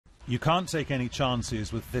You can't take any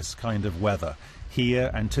chances with this kind of weather. Here,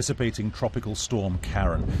 anticipating Tropical Storm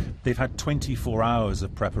Karen. They've had 24 hours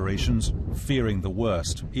of preparations, fearing the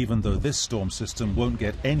worst, even though this storm system won't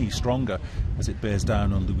get any stronger as it bears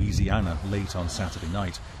down on Louisiana late on Saturday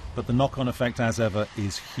night. But the knock-on effect, as ever,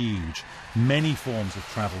 is huge. Many forms of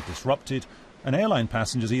travel disrupted, and airline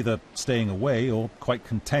passengers either staying away or quite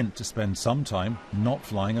content to spend some time not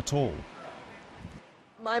flying at all.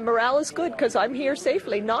 My morale is good because I'm here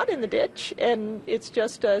safely, not in the ditch, and it's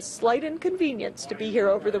just a slight inconvenience to be here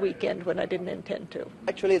over the weekend when I didn't intend to.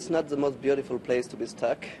 Actually, it's not the most beautiful place to be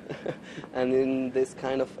stuck, and in this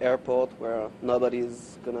kind of airport where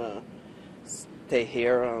nobody's gonna stay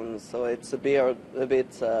here, so it's a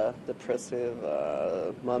bit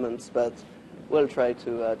depressive moments, but we'll try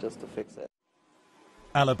to just to fix it.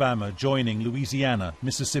 Alabama joining Louisiana,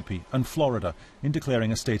 Mississippi and Florida in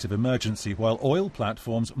declaring a state of emergency, while oil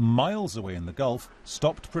platforms miles away in the Gulf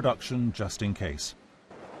stopped production just in case.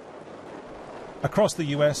 Across the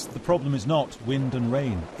US, the problem is not wind and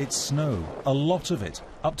rain, it's snow, a lot of it,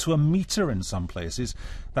 up to 1 meter in some places,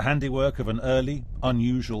 the handiwork of an early,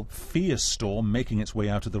 unusual, fierce storm making its way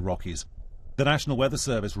out of the Rockies. The National Weather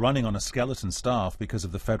Service, running on a skeleton staff because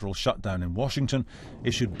of the federal shutdown in Washington,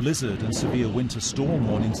 issued blizzard and severe winter storm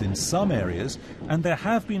warnings in some areas, and there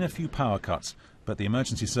have been a few power cuts, but the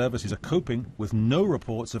emergency services are coping with no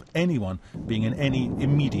reports of anyone being in any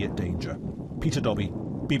immediate danger. Peter Dobby,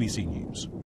 BBC News.